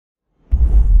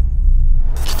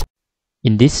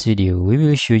In this video, we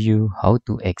will show you how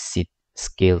to exit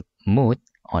scaled mode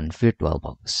on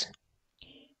VirtualBox.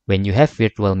 When you have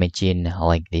virtual machine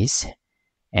like this,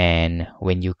 and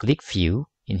when you click View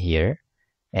in here,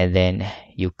 and then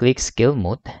you click Scale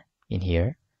Mode in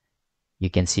here, you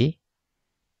can see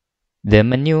the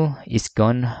menu is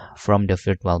gone from the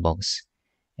VirtualBox,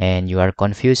 and you are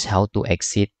confused how to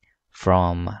exit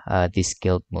from this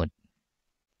scaled mode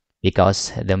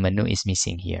because the menu is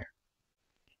missing here.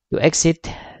 To exit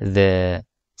the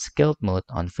scaled mode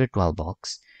on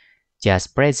VirtualBox,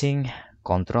 just pressing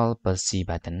Ctrl plus C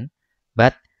button,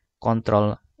 but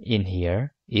Ctrl in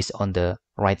here is on the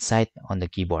right side on the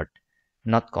keyboard,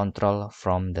 not Ctrl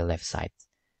from the left side.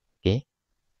 Okay,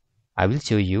 I will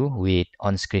show you with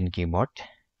on-screen keyboard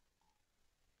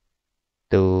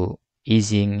to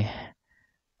easing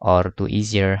or to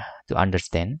easier to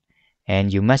understand,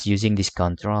 and you must using this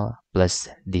Ctrl plus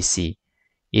this C.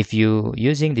 If you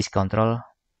using this Ctrl,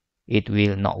 it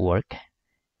will not work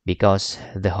because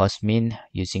the host mean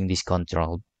using this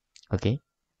control. Okay,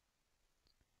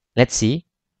 let's see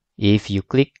if you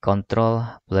click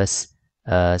Ctrl plus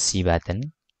C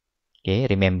button. Okay,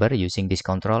 remember using this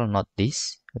control, not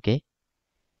this. Okay,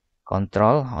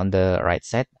 Control on the right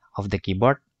side of the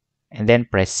keyboard and then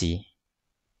press C,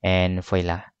 and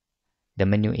voila, the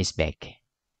menu is back.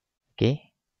 Okay,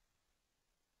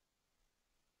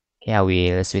 I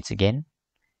will switch again,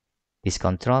 this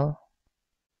control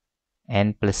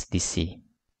and plus this C,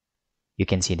 you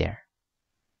can see there.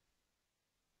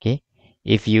 Okay,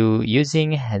 if you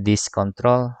using this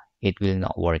control, it will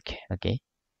not work. Okay,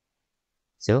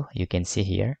 so you can see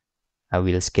here, I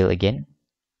will scale again,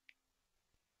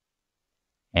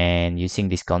 and using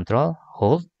this control,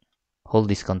 hold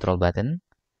this control button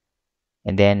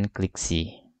and then click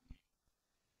C,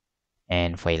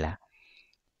 and voila,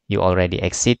 you already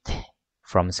exit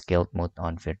from scaled mode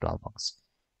on VirtualBox.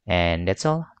 And that's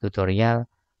all tutorial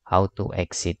how to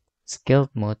exit scaled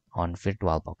mode on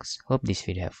VirtualBox. Hope this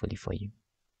video helpful for you.